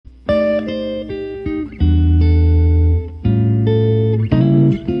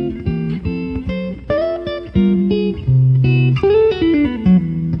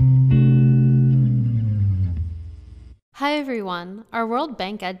everyone. Our World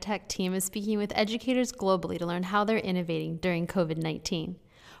Bank EdTech team is speaking with educators globally to learn how they're innovating during COVID-19.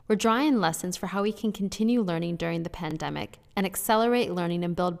 We're drawing lessons for how we can continue learning during the pandemic and accelerate learning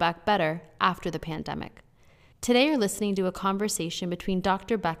and build back better after the pandemic. Today, you're listening to a conversation between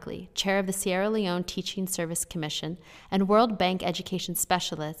Dr. Beckley, chair of the Sierra Leone Teaching Service Commission, and World Bank Education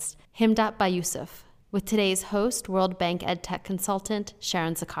Specialist, Himdat Bayusuf, with today's host, World Bank EdTech consultant,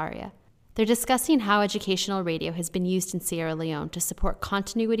 Sharon Zakaria. They're discussing how educational radio has been used in Sierra Leone to support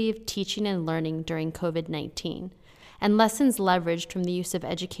continuity of teaching and learning during COVID-19, and lessons leveraged from the use of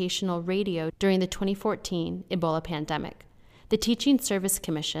educational radio during the 2014 Ebola pandemic. The Teaching Service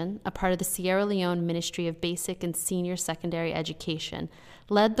Commission, a part of the Sierra Leone Ministry of Basic and Senior Secondary Education,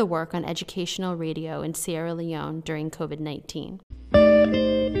 led the work on educational radio in Sierra Leone during COVID-19.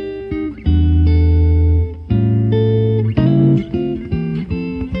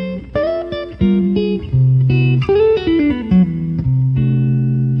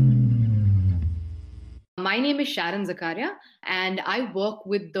 My name is Sharon Zakaria, and I work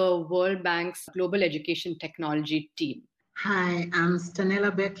with the World Bank's Global Education Technology team. Hi, I'm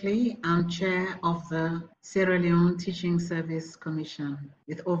Stanella Beckley. I'm chair of the Sierra Leone Teaching Service Commission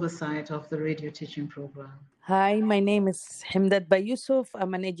with oversight of the radio teaching program. Hi, my name is Himdat Bayusuf.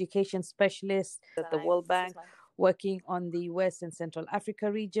 I'm an education specialist at the World Bank, working on the West and Central Africa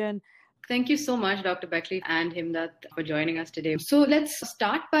region. Thank you so much, Dr. Beckley and Himdat, for joining us today. So let's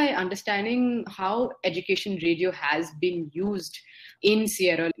start by understanding how education radio has been used in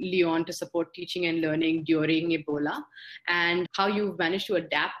Sierra Leone to support teaching and learning during Ebola, and how you've managed to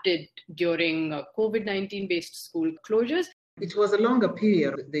adapt it during COVID-19 based school closures. It was a longer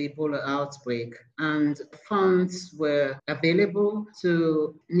period, the Ebola outbreak, and funds were available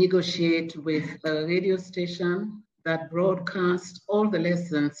to negotiate with a radio station that broadcast all the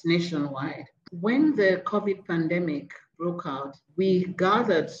lessons nationwide. When the COVID pandemic broke out, we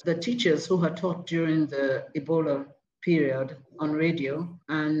gathered the teachers who had taught during the Ebola period on radio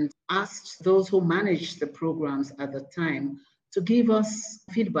and asked those who managed the programs at the time to give us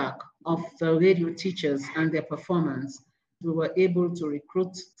feedback of the radio teachers and their performance. We were able to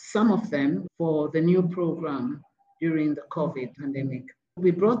recruit some of them for the new program during the COVID pandemic. We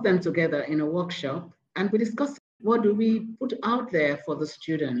brought them together in a workshop and we discussed, what do we put out there for the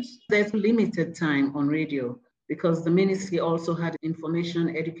students? There's limited time on radio because the ministry also had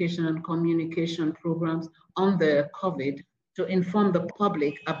information, education, and communication programs on the COVID to inform the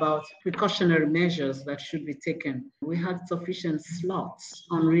public about precautionary measures that should be taken. We had sufficient slots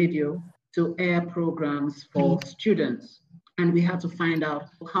on radio to air programs for students. And we had to find out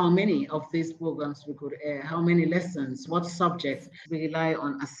how many of these programs we could air, how many lessons, what subjects. We rely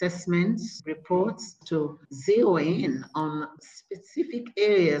on assessments, reports to zero in on specific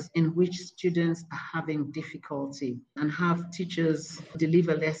areas in which students are having difficulty and have teachers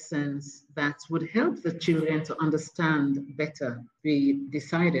deliver lessons that would help the children to understand better. We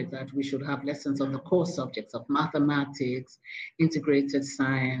decided that we should have lessons on the core subjects of mathematics, integrated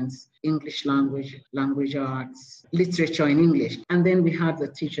science, English language, language arts, literature in English. And then we had the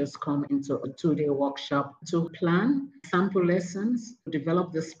teachers come into a 2-day workshop to plan sample lessons,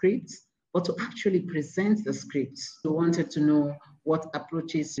 develop the scripts, or to actually present the scripts. We wanted to know what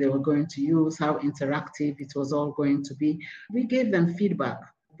approaches they were going to use, how interactive it was all going to be. We gave them feedback.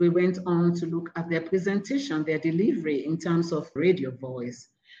 We went on to look at their presentation, their delivery in terms of radio voice.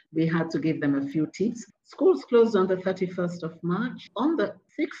 We had to give them a few tips. Schools closed on the 31st of March. On the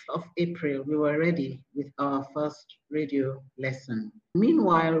 6th of April, we were ready with our first radio lesson.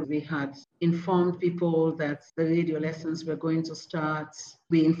 Meanwhile, we had informed people that the radio lessons were going to start.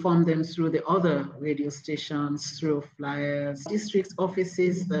 We informed them through the other radio stations, through flyers, district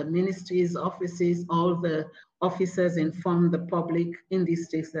offices, the ministry's offices, all the officers informed the public in these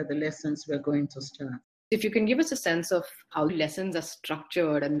states that the lessons were going to start. If you can give us a sense of how lessons are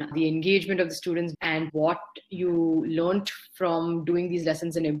structured and the engagement of the students and what you learned from doing these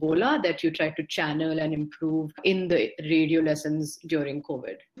lessons in Ebola that you try to channel and improve in the radio lessons during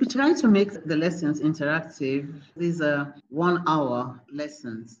COVID. We try to make the lessons interactive. These are 1-hour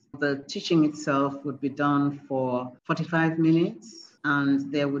lessons. The teaching itself would be done for 45 minutes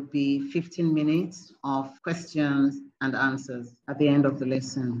and there would be 15 minutes of questions and answers at the end of the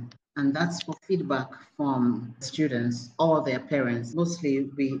lesson. And that's for feedback from students or their parents. Mostly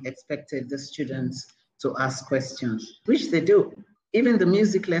we expected the students to ask questions, which they do. Even the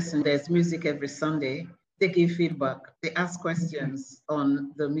music lesson, there's music every Sunday. They give feedback. They ask questions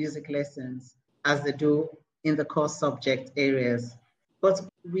on the music lessons as they do in the core subject areas. But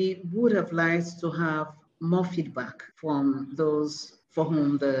we would have liked to have more feedback from those for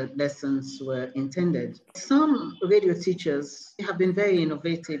whom the lessons were intended. Some radio teachers have been very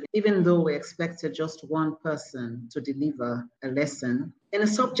innovative, even though we expected just one person to deliver a lesson. In a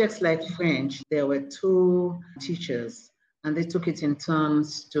subject like French, there were two teachers, and they took it in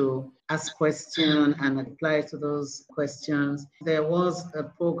turns to ask questions and reply to those questions. There was a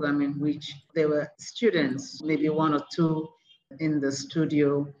program in which there were students, maybe one or two in the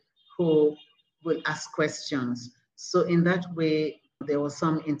studio, who will ask questions. So in that way, there was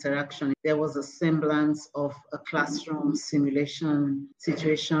some interaction. There was a semblance of a classroom simulation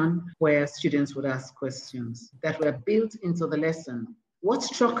situation where students would ask questions that were built into the lesson. What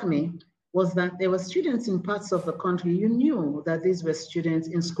struck me was that there were students in parts of the country, you knew that these were students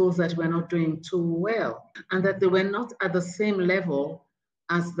in schools that were not doing too well, and that they were not at the same level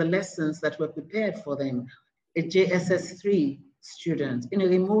as the lessons that were prepared for them. A JSS3 student in a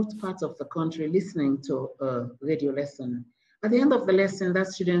remote part of the country listening to a radio lesson. At the end of the lesson, that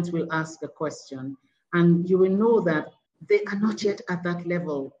student will ask a question, and you will know that they are not yet at that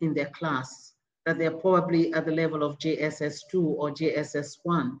level in their class, that they're probably at the level of JSS2 or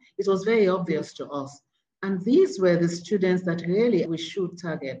JSS1. It was very obvious to us. And these were the students that really we should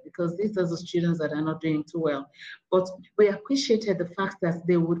target, because these are the students that are not doing too well. But we appreciated the fact that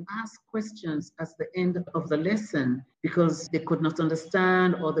they would ask questions at the end of the lesson because they could not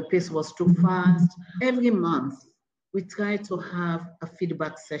understand or the pace was too fast. Every month, we try to have a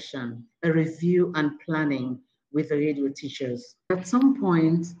feedback session, a review and planning with the radio teachers. At some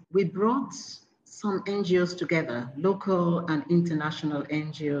point, we brought some NGOs together, local and international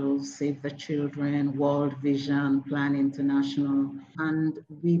NGOs, Save the Children, World Vision, Plan International, and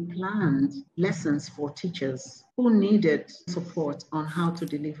we planned lessons for teachers who needed support on how to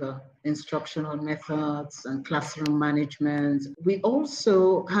deliver instructional methods and classroom management. We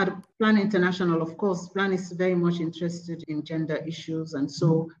also had Plan International, of course. Plan is very much interested in gender issues, and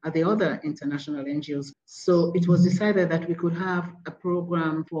so are the other international NGOs. So it was decided that we could have a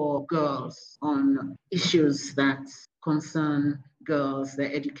program for girls on issues that concern girls,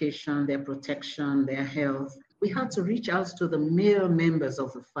 their education, their protection, their health. We had to reach out to the male members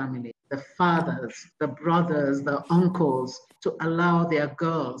of the family, the fathers, the brothers, the uncles, to allow their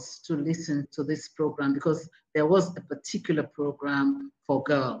girls to listen to this program, because there was a particular program for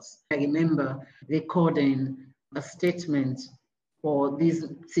girls. I remember recording a statement for these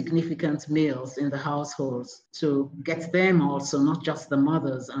significant males in the households to get them also, not just the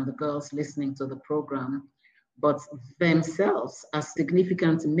mothers and the girls listening to the program, but themselves as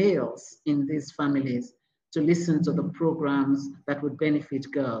significant males in these families, to listen to the programs that would benefit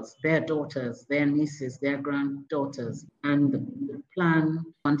girls, their daughters, their nieces, their granddaughters. And the plan,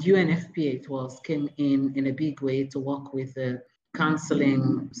 and UNFPA it was, came in a big way to work with the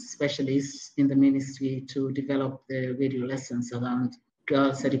counseling specialists in the ministry to develop the radio lessons around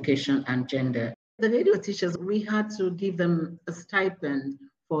girls' education and gender. The radio teachers, we had to give them a stipend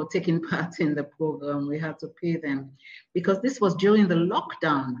for taking part in the program. We had to pay them because this was during the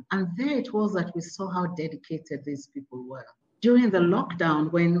lockdown. And there it was that we saw how dedicated these people were. During the lockdown,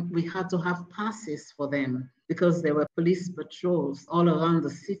 when we had to have passes for them because there were police patrols all around the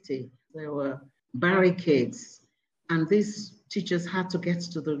city, there were barricades, and these teachers had to get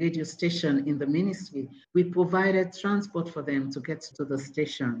to the radio station in the ministry. We provided transport for them to get to the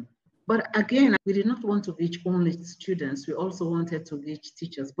station. But again, we did not want to reach only students. We also wanted to reach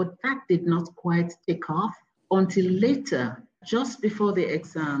teachers. But that did not quite take off until later, just before the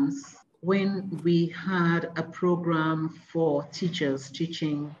exams, when we had a program for teachers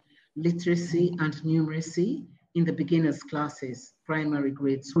teaching literacy and numeracy in the beginners classes, primary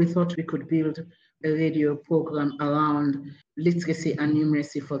grades. We thought we could build a radio program around literacy and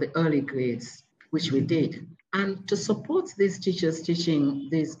numeracy for the early grades, which we did. And to support these teachers teaching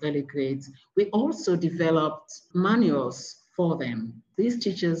these early grades, we also developed manuals for them. These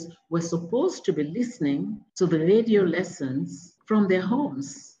teachers were supposed to be listening to the radio lessons from their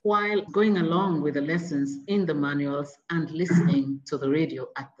homes while going along with the lessons in the manuals and listening to the radio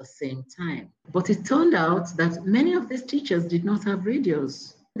at the same time. But it turned out that many of these teachers did not have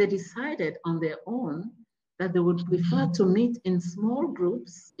radios. They decided on their own that they would prefer to meet in small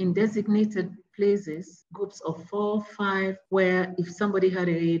groups in designated places, groups of 4, 5, where if somebody had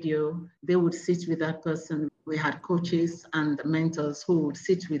a radio, they would sit with that person. We had coaches and mentors who would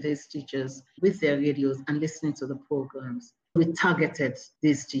sit with these teachers with their radios and listening to the programs. We targeted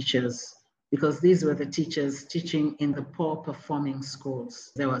these teachers because these were the teachers teaching in the poor performing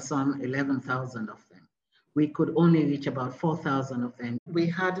schools. There were some 11,000 of them. we could only reach about 4,000 of them. We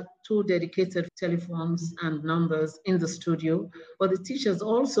had 2 dedicated telephones and numbers in the studio, but the teachers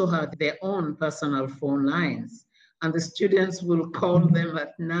also had their own personal phone lines. And the students will call them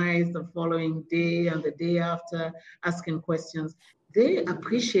at night the following day and the day after, asking questions. They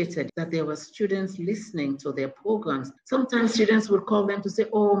appreciated that there were students listening to their programs. Sometimes students would call them to say,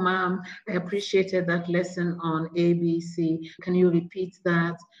 "Oh, ma'am, I appreciated that lesson on ABC. Can you repeat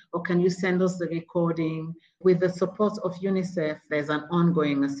that? Or can you send us the recording?" With the support of UNICEF, there's an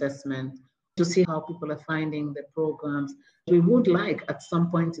ongoing assessment to see how people are finding the programs. We would like at some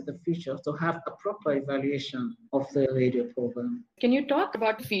point in the future to have a proper evaluation of the radio program. Can you talk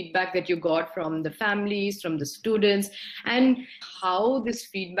about the feedback that you got from the families, from the students, and how this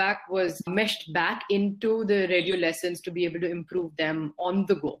feedback was meshed back into the radio lessons to be able to improve them on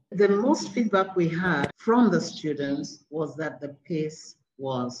the go? The most feedback we had from the students was that the pace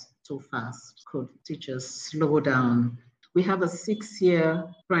was too fast. Could teachers slow down? We have a 6-year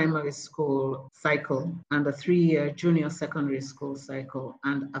primary school cycle and a 3-year junior secondary school cycle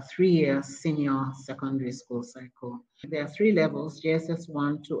and a 3-year senior secondary school cycle. There are 3 levels, JSS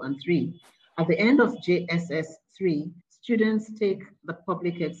 1, 2, and 3. At the end of JSS 3, students take the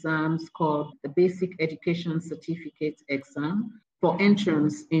public exams called the Basic Education Certificate Exam for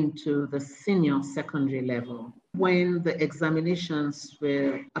entrance into the senior secondary level. When the examinations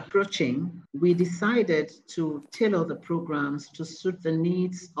were approaching, we decided to tailor the programs to suit the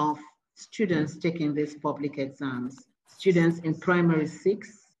needs of students taking these public exams. Students in primary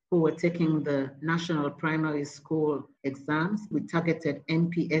 6 who were taking the National Primary School exams. We targeted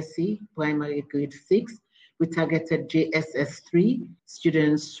NPSE, primary grade 6. We targeted JSS 3,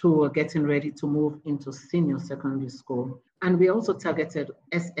 students who were getting ready to move into senior secondary school. And we also targeted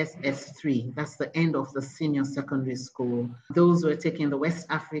SSS 3, that's the end of the senior secondary school. Those were taking the West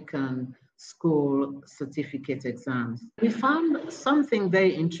African School Certificate exams. We found something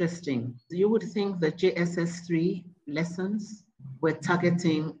very interesting. You would think that JSS 3 lessons were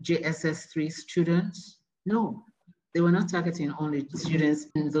targeting JSS 3 students. No, they were not targeting only students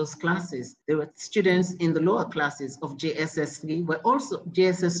in those classes. There were students in the lower classes of JSS 3, were also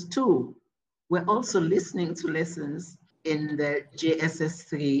JSS 2, were also listening to lessons in the JSS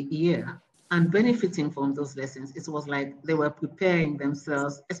 3 year and benefiting from those lessons. It was like they were preparing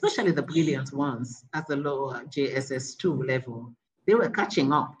themselves, especially the brilliant ones at the lower JSS 2 level. They were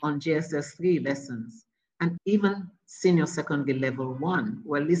catching up on JSS 3 lessons. And even senior secondary level 1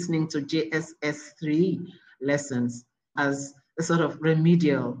 were listening to JSS 3 lessons as a sort of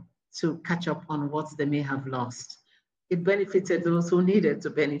remedial to catch up on what they may have lost. It benefited those who needed to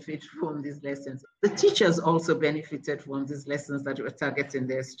benefit from these lessons. The teachers also benefited from these lessons that were targeting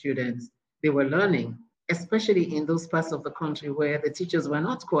their students. They were learning, especially in those parts of the country where the teachers were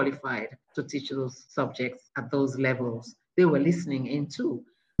not qualified to teach those subjects at those levels. They were listening in too.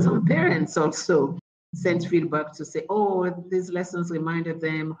 Some parents also sent feedback to say, oh, these lessons reminded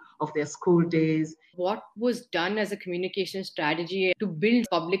them of their school days. What was done as a communication strategy to build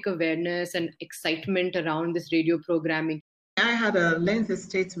public awareness and excitement around this radio programming? I had a lengthy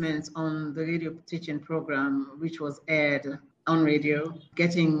statement on the radio teaching program, which was aired on radio,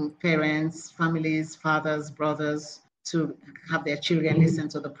 getting parents, families, fathers, brothers to have their children listen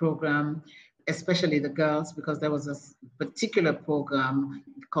to the program, especially the girls, because there was a particular program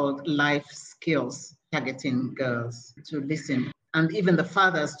called Life Skills, targeting girls to listen, and even the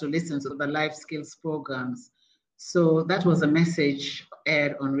fathers to listen to the life skills programs. So that was a message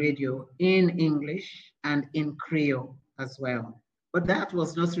aired on radio in English and in Creole as well. But that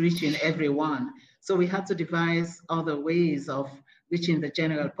was not reaching everyone. So we had to devise other ways of reaching the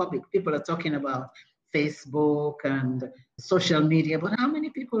general public. People are talking about Facebook and social media, but how many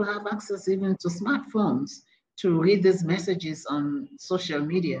people have access even to smartphones to read these messages on social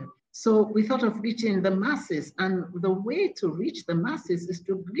media? So we thought of reaching the masses, and the way to reach the masses is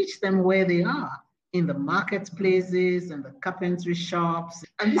to reach them where they are, in the marketplaces and the carpentry shops.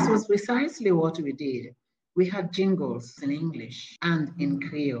 And this was precisely what we did. We had jingles in English and in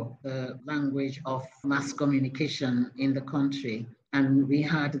Creole, the language of mass communication in the country. And we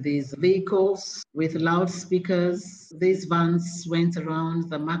had these vehicles with loudspeakers. These vans went around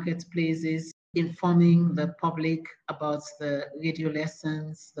the marketplaces, informing the public about the radio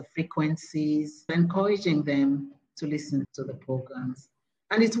lessons, the frequencies, encouraging them to listen to the programs.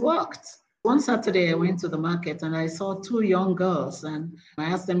 And it worked. One Saturday I went to the market and I saw 2 young girls, and I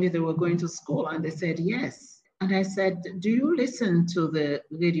asked them if they were going to school, and they said yes. And I said, do you listen to the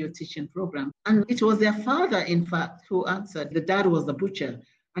radio teaching program? And it was their father, in fact, who answered. The dad was the butcher.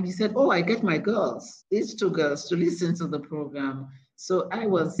 And he said, oh, I get my girls, these 2 girls, to listen to the program. So I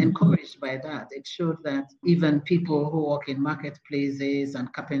was encouraged by that. It showed that even people who work in marketplaces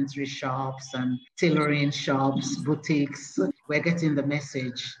and carpentry shops and tailoring shops, boutiques, were getting the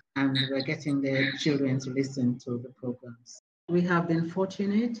message and were getting their children to listen to the programs. We have been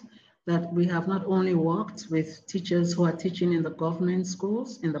fortunate that we have not only worked with teachers who are teaching in the government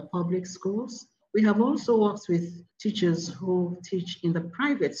schools, in the public schools, we have also worked with teachers who teach in the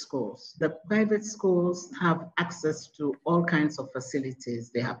private schools. The private schools have access to all kinds of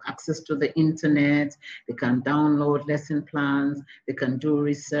facilities. They have access to the internet, they can download lesson plans, they can do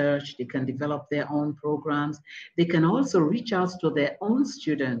research, they can develop their own programs. They can also reach out to their own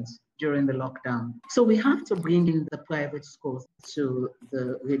students during the lockdown. So we have to bring in the private schools to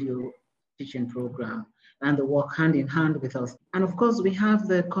the radio teaching program and they work hand in hand with us. And of course, we have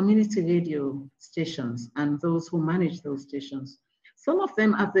the community radio stations and those who manage those stations. Some of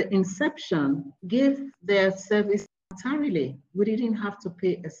them at the inception gave their service entirely. We didn't have to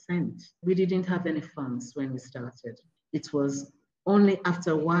pay a cent. We didn't have any funds when we started. It was only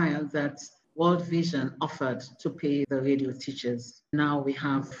after a while that World Vision offered to pay the radio teachers. Now we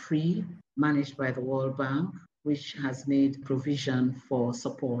have free, managed by the World Bank, which has made provision for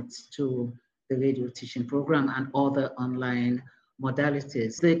support to the radio teaching program and other online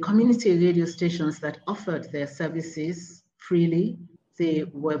modalities. The community radio stations that offered their services freely, they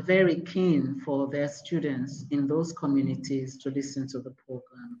were very keen for their students in those communities to listen to the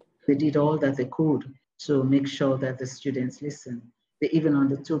program. They did all that they could to make sure that the students listen. They even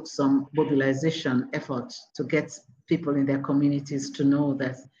undertook some mobilization efforts to get people in their communities to know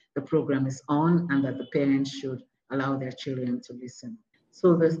that the program is on and that the parents should allow their children to listen.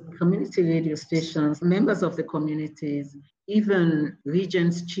 So the community radio stations, members of the communities, even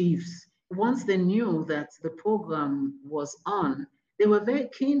regents, chiefs, once they knew that the program was on, they were very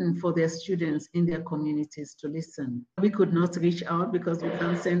keen for their students in their communities to listen. We could not reach out because we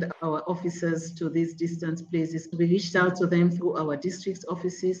can't send our officers to these distant places. We reached out to them through our district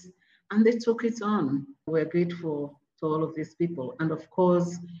offices and they took it on. We're grateful to all of these people. And of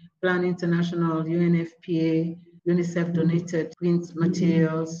course, Plan International, UNFPA, UNICEF donated print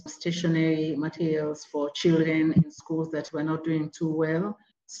materials, stationery materials for children in schools that were not doing too well,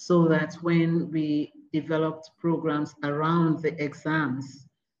 so that when we developed programs around the exams,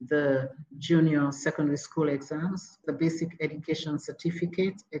 the junior secondary school exams, the basic education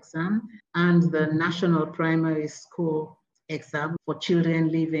certificate exam, and the national primary school exam for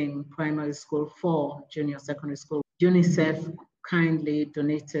children leaving primary school for junior secondary school, UNICEF kindly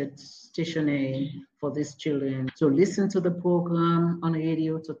donated stationery for these children to listen to the program on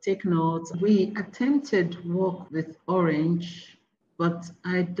radio, to take notes. We attempted work with Orange, but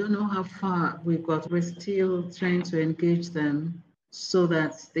I don't know how far we got. We're still trying to engage them so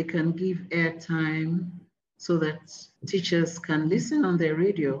that they can give airtime, so that teachers can listen on their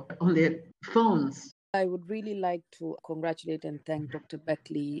radio, on their phones. I would really like to congratulate and thank Dr.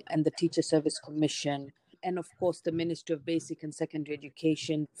 Beckley and the Teacher Service Commission and of course the Ministry of Basic and Secondary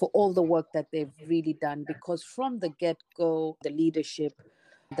Education for all the work that they've really done, because from the get-go, the leadership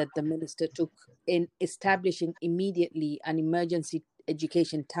that the minister took in establishing immediately an emergency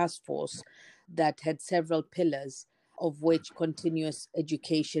education task force that had several pillars, of which continuous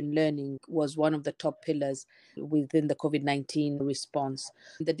education learning was one of the top pillars within the COVID-19 response.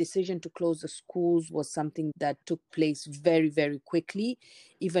 The decision to close the schools was something that took place very, very quickly,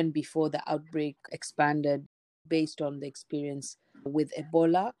 even before the outbreak expanded based on the experience with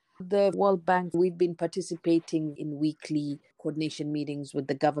Ebola. The World Bank, we've been participating in weekly coordination meetings with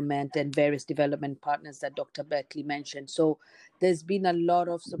the government and various development partners that Dr. Beckley mentioned. So there's been a lot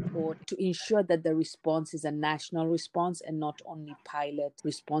of support to ensure that the response is a national response and not only pilot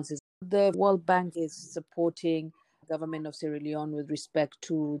responses. The World Bank is supporting the government of Sierra Leone with respect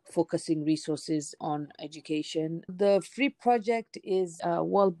to focusing resources on education. The Free Project is a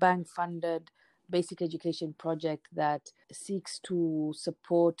World Bank funded basic education project that seeks to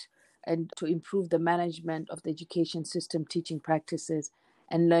support and to improve the management of the education system, teaching practices,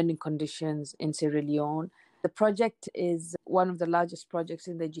 and learning conditions in Sierra Leone. The project is one of the largest projects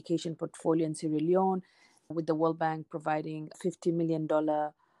in the education portfolio in Sierra Leone, with the World Bank providing $50 million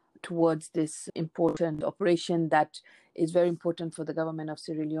towards this important operation that is very important for the government of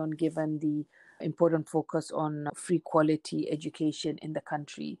Sierra Leone, given the important focus on free quality education in the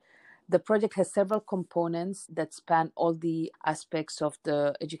country. The project has several components that span all the aspects of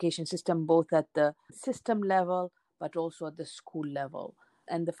the education system, both at the system level, but also at the school level.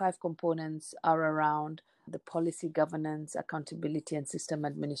 And the 5 components are around the policy, governance, accountability, and system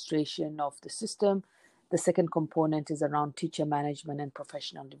administration of the system. The second component is around teacher management and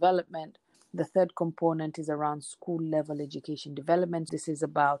professional development. The third component is around school level education development. This is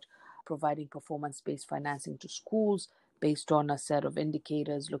about providing performance-based financing to schools based on a set of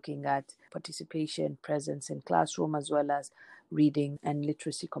indicators looking at participation, presence in classroom, as well as reading and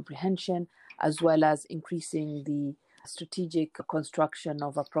literacy comprehension, as well as increasing the strategic construction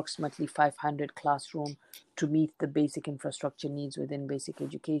of approximately 500 classrooms to meet the basic infrastructure needs within basic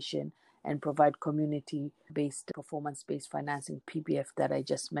education and provide community-based, performance-based financing, PBF, that I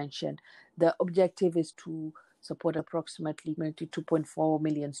just mentioned. The objective is to support approximately 2.4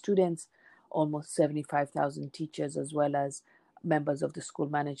 million students, almost 75,000 teachers, as well as members of the school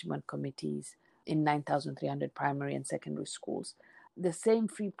management committees in 9,300 primary and secondary schools. The same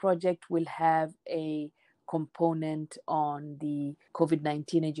free project will have a component on the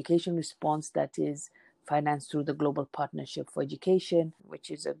COVID-19 education response that is financed through the Global Partnership for Education,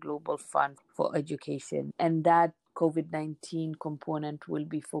 which is a global fund for education. And that COVID-19 component will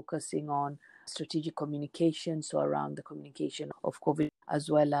be focusing on strategic communication, so around the communication of COVID, as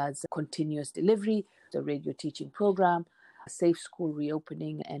well as continuous delivery, the radio teaching program, safe school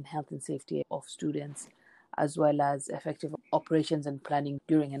reopening, and health and safety of students, as well as effective operations and planning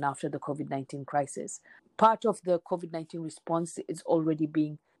during and after the COVID-19 crisis. Part of the COVID-19 response is already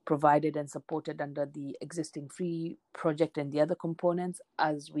being provided and supported under the existing free project and the other components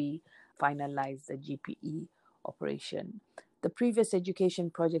as we finalize the GPE operation. The previous education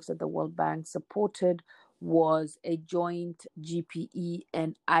projects that the World Bank supported was a joint GPE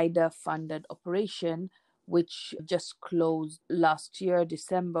and IDA funded operation, which just closed last year,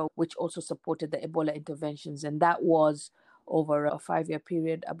 December, which also supported the Ebola interventions. And that was over a 5-year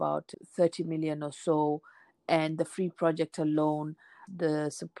period, about 30 million or so. And the free project alone, the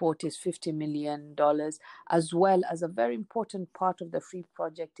support is $50 million, as well as a very important part of the free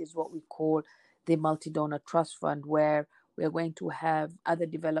project is what we call the Multi-Donor Trust Fund, where we're going to have other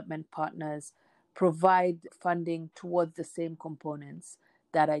development partners provide funding towards the same components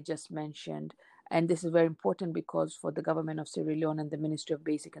that I just mentioned. And this is very important because for the government of Sierra Leone and the Ministry of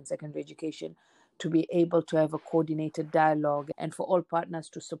Basic and Secondary Education to be able to have a coordinated dialogue and for all partners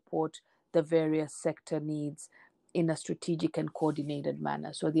to support the various sector needs in a strategic and coordinated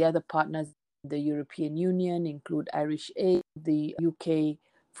manner. So the other partners, the European Union, include Irish Aid, the UK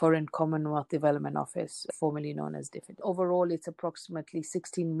Foreign Commonwealth Development Office, formerly known as DFID. Overall, it's approximately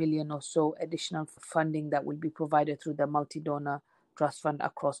 16 million or so additional funding that will be provided through the Multi-Donor Trust Fund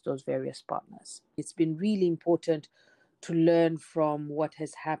across those various partners. It's been really important to learn from what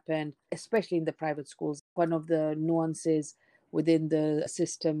has happened, especially in the private schools. One of the nuances within the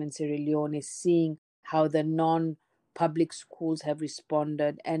system in Sierra Leone is seeing how the non-public schools have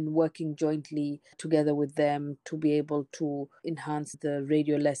responded and working jointly together with them to be able to enhance the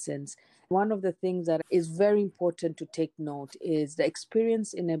radio lessons. One of the things that is very important to take note is the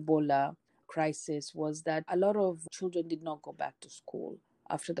experience in Ebola crisis was that a lot of children did not go back to school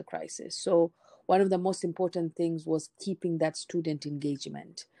after the crisis. So one of the most important things was keeping that student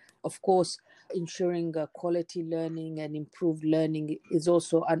engagement. Of course, ensuring quality learning and improved learning is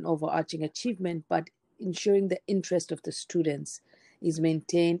also an overarching achievement, but ensuring the interest of the students is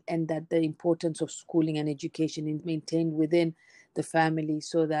maintained and that the importance of schooling and education is maintained within the family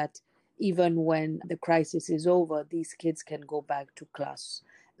so that even when the crisis is over, these kids can go back to class.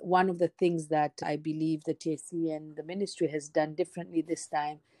 One of the things that I believe the TSC and the ministry has done differently this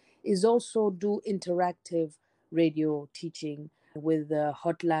time is also do interactive radio teaching with the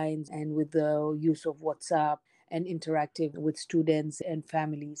hotlines and with the use of WhatsApp and interactive with students and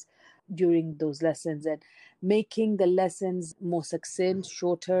families during those lessons and making the lessons more succinct,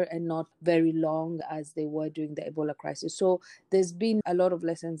 shorter, and not very long as they were during the Ebola crisis. So there's been a lot of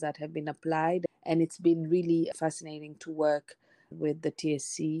lessons that have been applied, and it's been really fascinating to work with the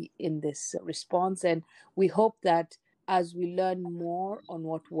TSC in this response. And we hope that as we learn more on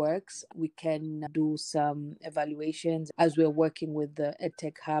what works, we can do some evaluations as we're working with the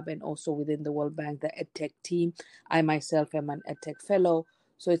EdTech Hub and also within the World Bank, the EdTech team. I myself am an EdTech fellow.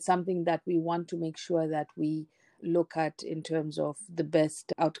 So it's something that we want to make sure that we look at in terms of the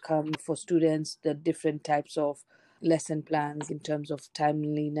best outcome for students, the different types of lesson plans in terms of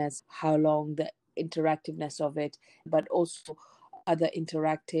timeliness, how long, the interactiveness of it, but also other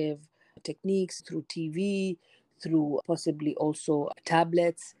interactive techniques through TV, through possibly also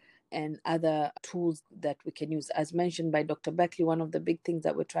tablets and other tools that we can use. As mentioned by Dr. Beckley, one of the big things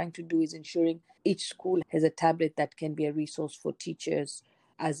that we're trying to do is ensuring each school has a tablet that can be a resource for teachers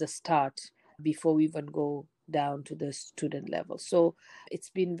as a start before we even go down to the student level. So it's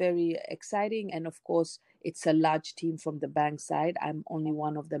been very exciting. And of course, It's a large team from the bank side. I'm only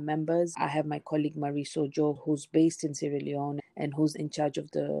one of the members. I have my colleague Marie Sojo, who's based in Sierra Leone and who's in charge of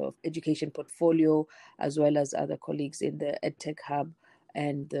the education portfolio, as well as other colleagues in the EdTech Hub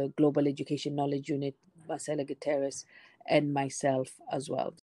and the Global Education Knowledge Unit, Marcela Guterres, and myself as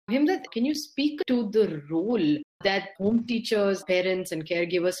well. Himdat, can you speak to the role that home teachers, parents, and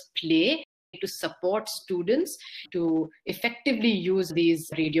caregivers play to support students to effectively use these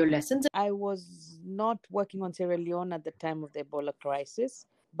radio lessons? I was not working on Sierra Leone at the time of the Ebola crisis,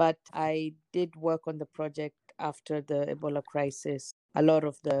 but I did work on the project after the Ebola crisis. A lot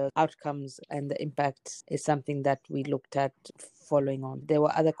of the outcomes and the impacts is something that we looked at following on. There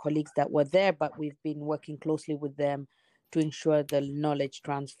were other colleagues that were there, but we've been working closely with them to ensure the knowledge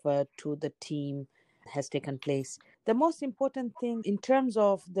transfer to the team has taken place. The most important thing in terms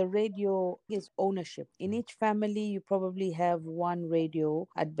of the radio is ownership. In each family, you probably have one radio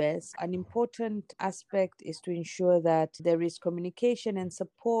at best. An important aspect is to ensure that there is communication and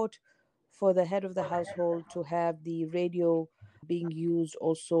support for the head of the household to have the radio being used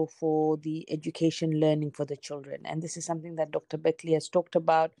also for the education learning for the children. And this is something that Dr. Beckley has talked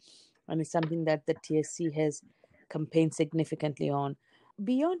about, and it's something that the TSC has campaigned significantly on.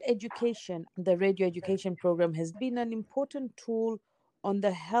 Beyond education, the radio education program has been an important tool on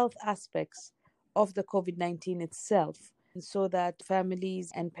the health aspects of the COVID-19 itself, so that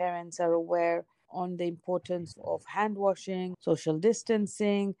families and parents are aware on the importance of hand washing, social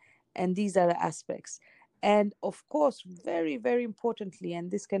distancing, and these other aspects. And of course, very, very importantly, and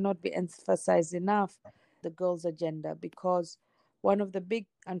this cannot be emphasized enough, the girls' agenda, because one of the big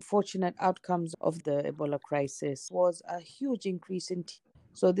unfortunate outcomes of the Ebola crisis was a huge increase in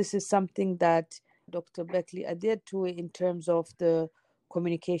So this is something that Dr. Beckley adhered to in terms of the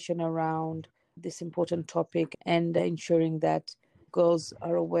communication around this important topic and ensuring that girls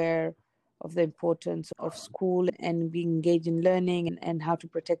are aware of the importance of school and being engaged in learning and how to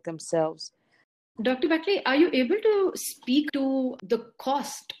protect themselves. Dr. Beckley, are you able to speak to the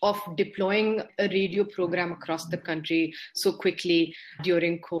cost of deploying a radio program across the country so quickly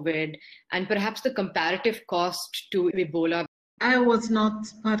during COVID, and perhaps the comparative cost to Ebola? I was not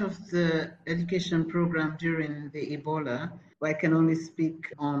part of the education program during the Ebola, but I can only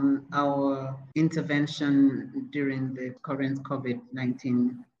speak on our intervention during the current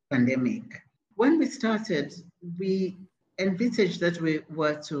COVID-19 pandemic. When we started, we envisaged that we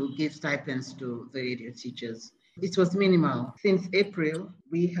were to give stipends to the radio teachers. It was minimal. Since April,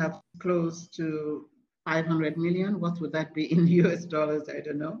 we have close to 500 million. What would that be in US dollars? I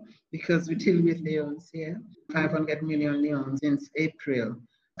don't know, because we deal with leons here. 500 million leons since April.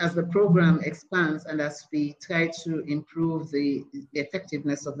 As the program expands and as we try to improve the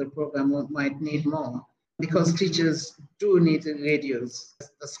effectiveness of the program, we might need more, because teachers do need radios.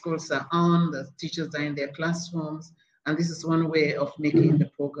 The schools are on, the teachers are in their classrooms, and this is one way of making the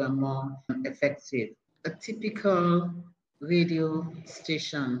program more effective. A typical radio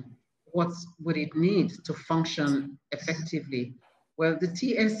station, what would it need to function effectively? Well, the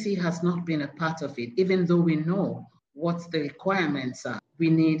TSC has not been a part of it, even though we know what the requirements are.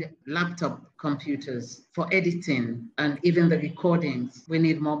 We need laptop computers for editing and even the recordings. We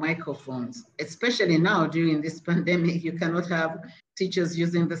need more microphones, especially now during this pandemic. You cannot have teachers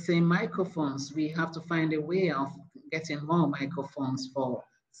using the same microphones. We have to find a way of getting more microphones for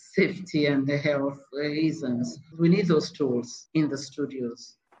safety and the health reasons. We need those tools in the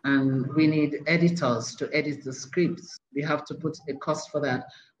studios. And we need editors to edit the scripts. We have to put a cost for that.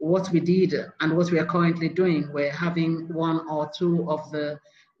 What we did and what we are currently doing, we're having one or two of the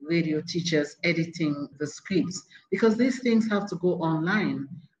radio teachers editing the scripts, because these things have to go online.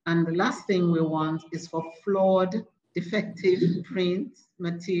 And the last thing we want is for flawed, defective print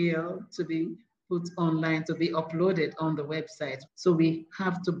material to be put online, to be uploaded on the website. So we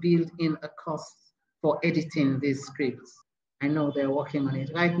have to build in a cost for editing these scripts. I know they're working on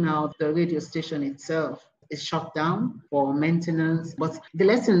it. Right now, the radio station itself is shut down for maintenance, but the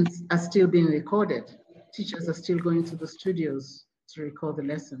lessons are still being recorded. Teachers are still going to the studios to record the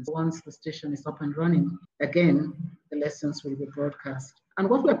lessons. Once the station is up and running, again, the lessons will be broadcast. And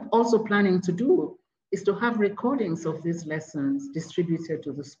what we're also planning to do is to have recordings of these lessons distributed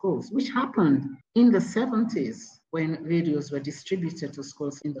to the schools, which happened in the 70s when radios were distributed to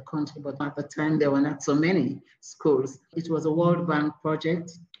schools in the country. But at the time, there were not so many schools. It was a World Bank project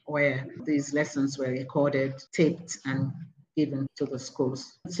where these lessons were recorded, taped, and given to the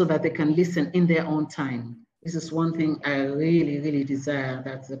schools so that they can listen in their own time. This is one thing I really, really desire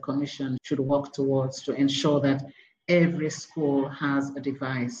that the Commission should work towards, to ensure that every school has a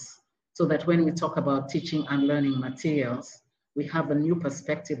device, so that when we talk about teaching and learning materials, we have a new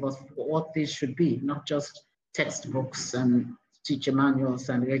perspective of what these should be, not just textbooks and teacher manuals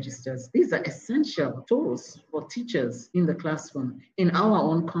and registers. These are essential tools for teachers in the classroom in our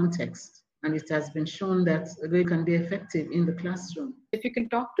own context. And it has been shown that they can be effective in the classroom. If you can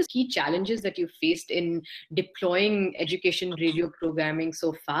talk to key challenges that you faced in deploying education radio programming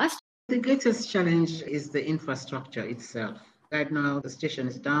so fast. The greatest challenge is the infrastructure itself. Right now, the station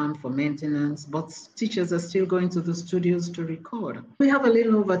is down for maintenance, but teachers are still going to the studios to record. We have a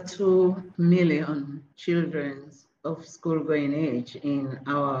little over 2 million children of school-going age in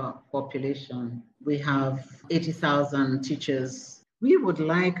our population. We have 80,000 teachers. We would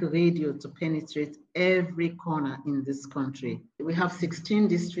like radio to penetrate every corner in this country. We have 16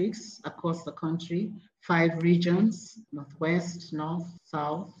 districts across the country, 5 regions, Northwest, North,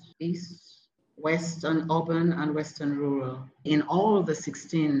 South, East, Western urban and Western rural. In all the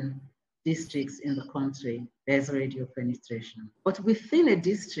 16 districts in the country, there's radio penetration. But within a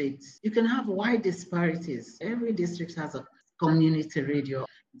district, you can have wide disparities. Every district has a community radio.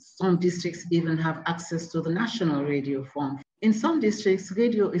 Some districts even have access to the national radio form. In some districts,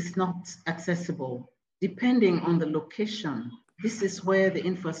 radio is not accessible, depending on the location. This is where the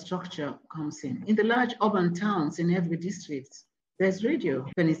infrastructure comes in. In the large urban towns in every district, there's radio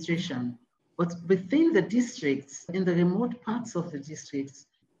penetration. But within the districts, in the remote parts of the districts,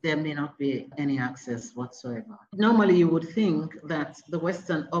 there may not be any access whatsoever. Normally, you would think that the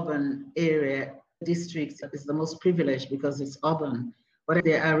Western urban area district is the most privileged because it's urban, but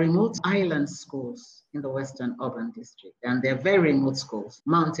there are remote island schools in the Western urban district, and they're very remote schools,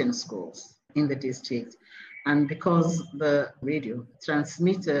 mountain schools in the district. And because the radio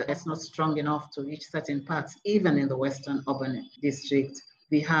transmitter is not strong enough to reach certain parts, even in the Western urban district,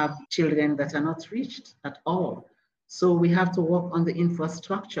 we have children that are not reached at all. So we have to work on the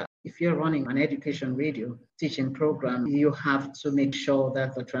infrastructure. If you're running an education radio teaching program, you have to make sure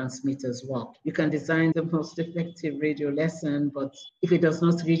that the transmitters work. You can design the most effective radio lesson, but if it does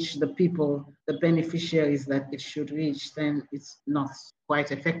not reach the people, the beneficiaries that it should reach, then it's not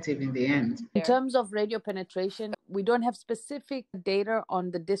quite effective in the end. In terms of radio penetration, we don't have specific data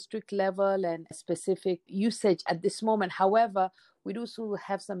on the district level and specific usage at this moment. However, we do still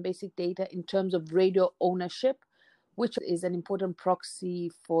have some basic data in terms of radio ownership, which is an important proxy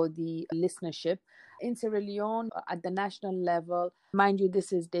for the listenership. In Sierra Leone, at the national level, mind you,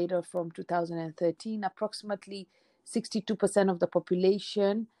 this is data from 2013, approximately 62% of the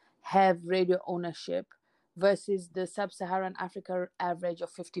population have radio ownership versus the sub-Saharan Africa average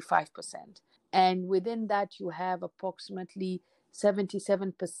of 55%. And within that, you have approximately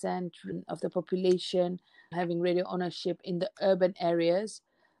 77% of the population having radio ownership in the urban areas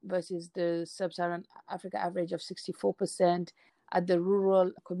versus the sub-Saharan Africa average of 64%. At the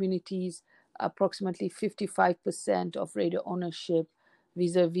rural communities, approximately 55% of radio ownership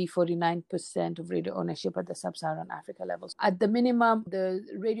vis-a-vis 49% of radio ownership at the sub-Saharan Africa levels. At the minimum, the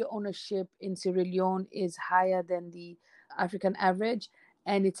radio ownership in Sierra Leone is higher than the African average.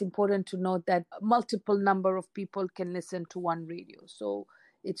 And it's important to note that multiple number of people can listen to one radio. So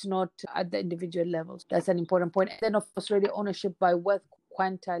it's not at the individual levels. That's an important point. And then, of course, radio ownership by wealth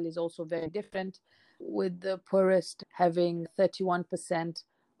quintile is also very different, with the poorest having 31%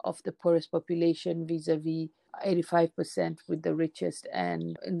 of the poorest population vis-a-vis 85% with the richest,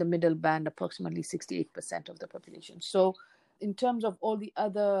 and in the middle band, approximately 68% of the population. So in terms of all the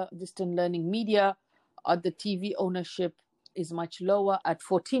other distant learning media, the TV ownership is much lower at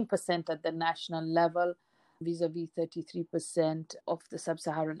 14% at the national level, vis-a-vis 33% of the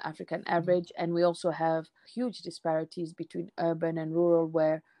sub-Saharan African average. And we also have huge disparities between urban and rural,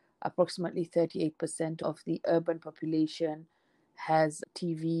 where approximately 38% of the urban population has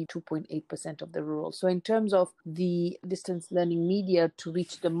TV, 2.8% of the rural. So in terms of the distance learning media to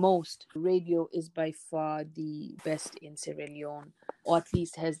reach the most, radio is by far the best in Sierra Leone, or at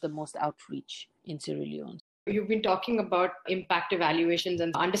least has the most outreach in Sierra Leone. You've been talking about impact evaluations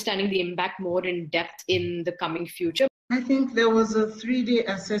and understanding the impact more in depth in the coming future. I think there was a 3-day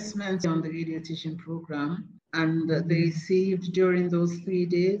assessment on the radio teaching program, and they received during those 3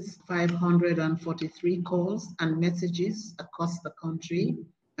 days 543 calls and messages across the country,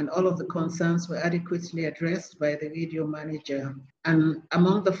 and all of the concerns were adequately addressed by the radio manager. And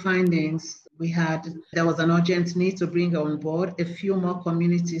among the findings, there was an urgent need to bring on board a few more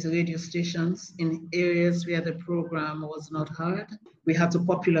community radio stations in areas where the program was not heard. We had to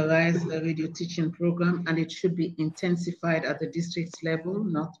popularize the radio teaching program, and it should be intensified at the district level.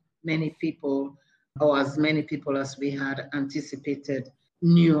 Not many people, or as many people as we had anticipated,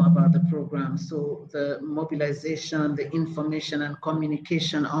 knew about the program. So the mobilization, the information and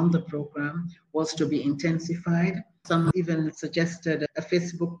communication on the program was to be intensified. Some even suggested a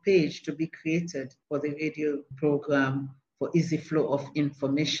Facebook page to be created for the radio program for easy flow of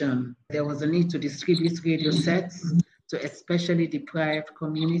information. There was a need to distribute radio sets to especially deprived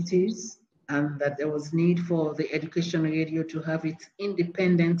communities, and that there was need for the education radio to have its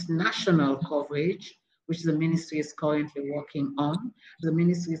independent national coverage, which the ministry is currently working on. The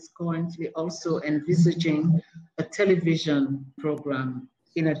ministry is currently also envisaging a television program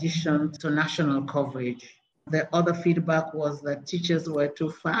in addition to national coverage. The other feedback was that teachers were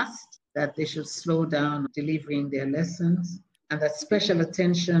too fast, that they should slow down delivering their lessons, and that special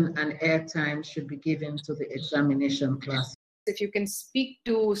attention and airtime should be given to the examination class. If you can speak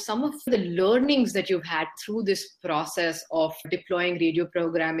to some of the learnings that you've had through this process of deploying radio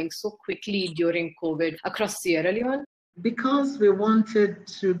programming so quickly during COVID across Sierra Leone. Because we wanted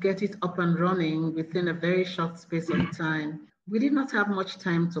to get it up and running within a very short space of time, we did not have much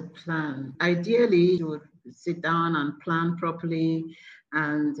time to plan. Ideally, you would sit down and plan properly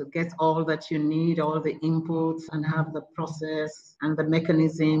and get all that you need, all the inputs, and have the process and the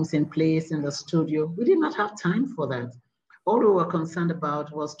mechanisms in place in the studio. We did not have time for that. All we were concerned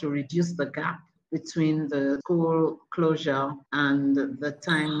about was to reduce the gap between the school closure and the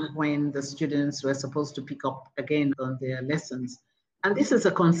time when the students were supposed to pick up again on their lessons. And this is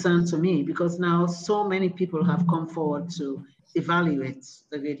a concern to me because now so many people have come forward to evaluate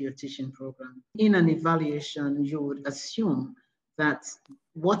the radio teaching program. In an evaluation, you would assume that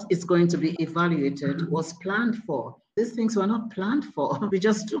what is going to be evaluated was planned for. These things were not planned for. We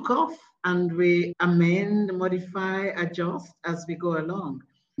just took off and we amend, modify, adjust as we go along.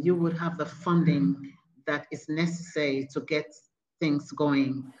 You would have the funding that is necessary to get things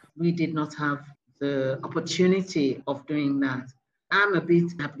going. We did not have the opportunity of doing that. I'm a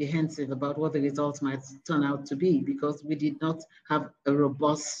bit apprehensive about what the results might turn out to be because we did not have a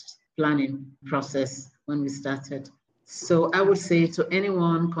robust planning process when we started. So I would say to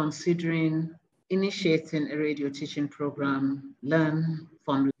anyone considering initiating a radio teaching program, learn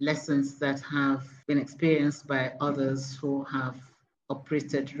from lessons that have been experienced by others who have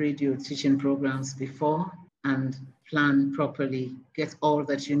operated radio teaching programs before and plan properly, get all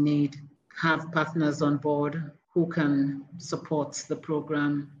that you need, have partners on board who can support the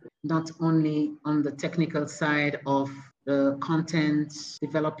program, not only on the technical side of the content,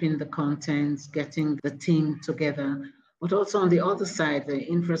 developing the content, getting the team together, but also on the other side, the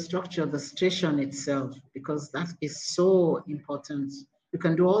infrastructure, the station itself, because that is so important. You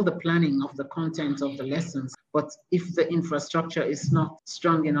can do all the planning of the content of the lessons, but if the infrastructure is not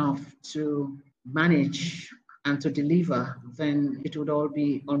strong enough to manage and to deliver, then it would all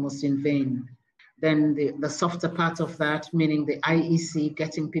be almost in vain. Then the softer part of that, meaning the IEC,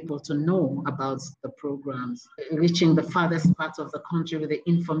 getting people to know about the programs, reaching the farthest part of the country with the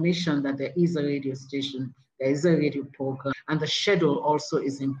information that there is a radio station, there is a radio program, and the schedule also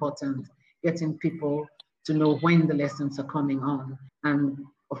is important, getting people to know when the lessons are coming on, and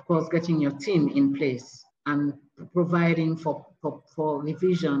of course, getting your team in place and providing for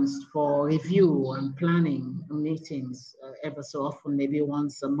revisions, for review and planning meetings ever so often, maybe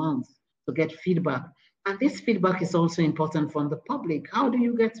once a month, to get feedback. And this feedback is also important from the public. How do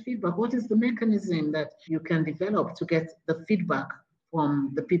you get feedback? What is the mechanism that you can develop to get the feedback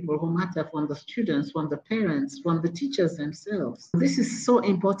from the people who matter, from the students, from the parents, from the teachers themselves? This is so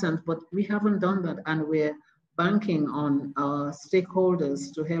important, but we haven't done that, and we're banking on our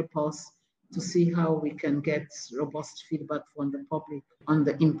stakeholders to help us to see how we can get robust feedback from the public on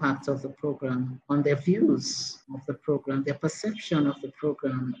the impact of the program, on their views of the program, their perception of the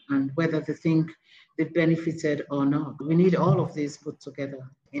program, and whether they think they benefited or not. We need all of these put together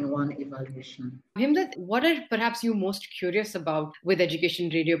in one evaluation. Himdat, what are perhaps you most curious about with education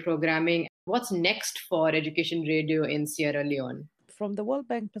radio programming? What's next for education radio in Sierra Leone? From the World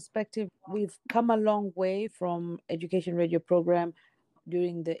Bank perspective, we've come a long way from education radio program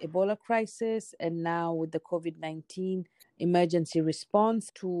during the Ebola crisis and now with the COVID-19 emergency response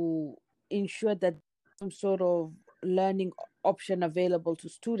to ensure that some sort of learning option available to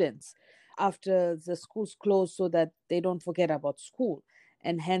students after the schools close so that they don't forget about school,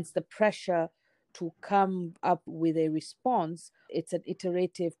 and hence the pressure to come up with a response. It's an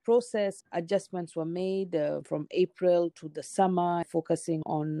iterative process. Adjustments were made from April to the summer, focusing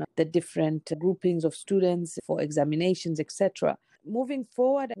on the different groupings of students for examinations, etc. Moving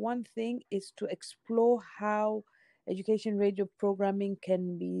forward, one thing is to explore how education radio programming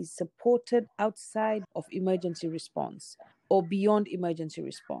can be supported outside of emergency response or beyond emergency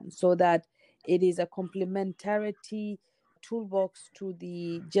response, so that it is a complementarity toolbox to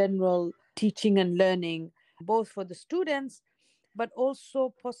the general teaching and learning, both for the students, but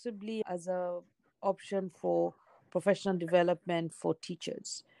also possibly as a option for professional development for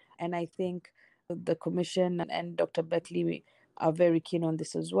teachers. And I think the Commission and Dr. Beckley are very keen on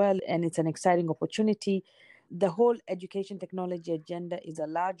this as well. And it's an exciting opportunity. The whole education technology agenda is a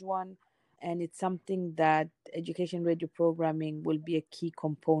large one, and it's something that education radio programming will be a key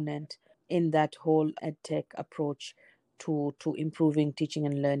component in that whole EdTech approach to improving teaching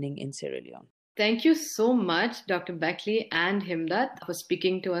and learning in Sierra Leone. Thank you so much, Dr. Beckley and Himdat, for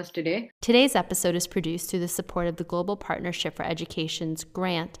speaking to us today. Today's episode is produced through the support of the Global Partnership for Education's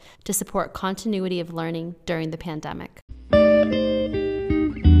grant to support continuity of learning during the pandemic.